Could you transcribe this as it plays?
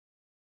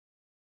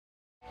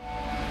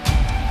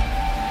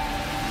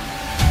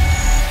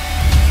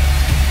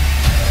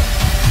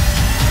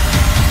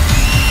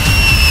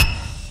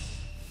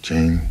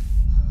Jane,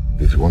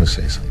 did you want to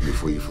say something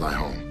before you fly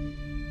home?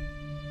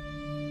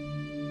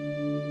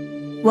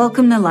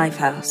 Welcome to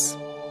Lifehouse.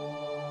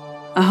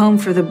 A home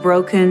for the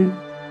broken,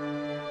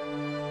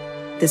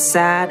 the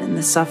sad, and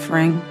the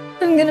suffering.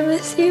 I'm gonna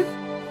miss you.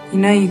 You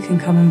know you can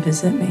come and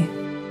visit me.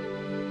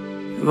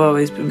 I've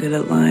always been good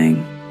at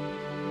lying.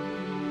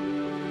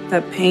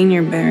 That pain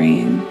you're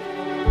burying,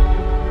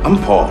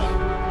 I'm Paul.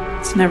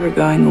 it's never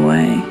going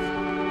away.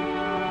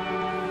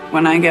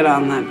 When I get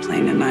on that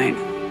plane tonight,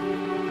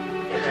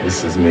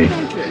 This is me.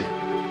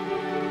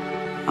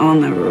 I'll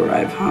never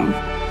arrive home.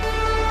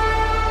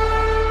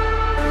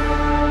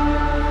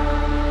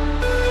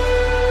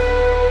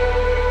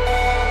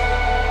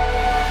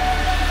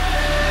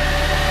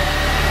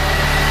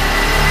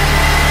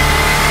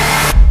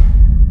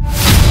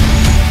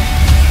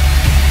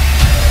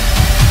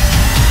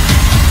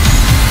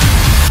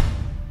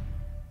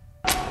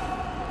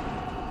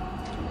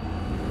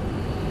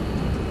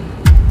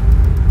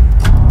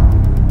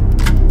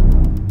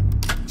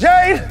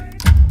 Jade!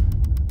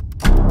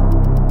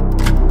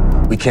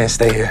 We can't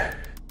stay here.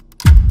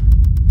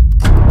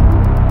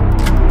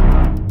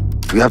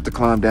 We have to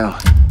climb down.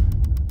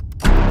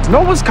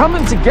 No one's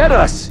coming to get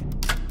us.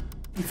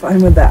 I'm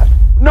fine with that.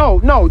 No,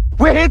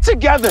 we're here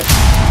together.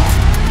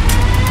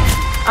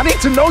 I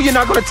need to know you're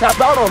not gonna tap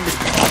out on me.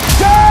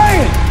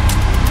 Jade!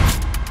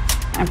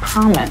 I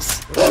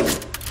promise.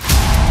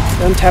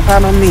 Don't tap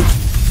out on me.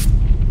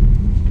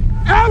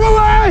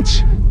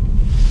 Avalanche!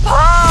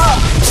 Paul!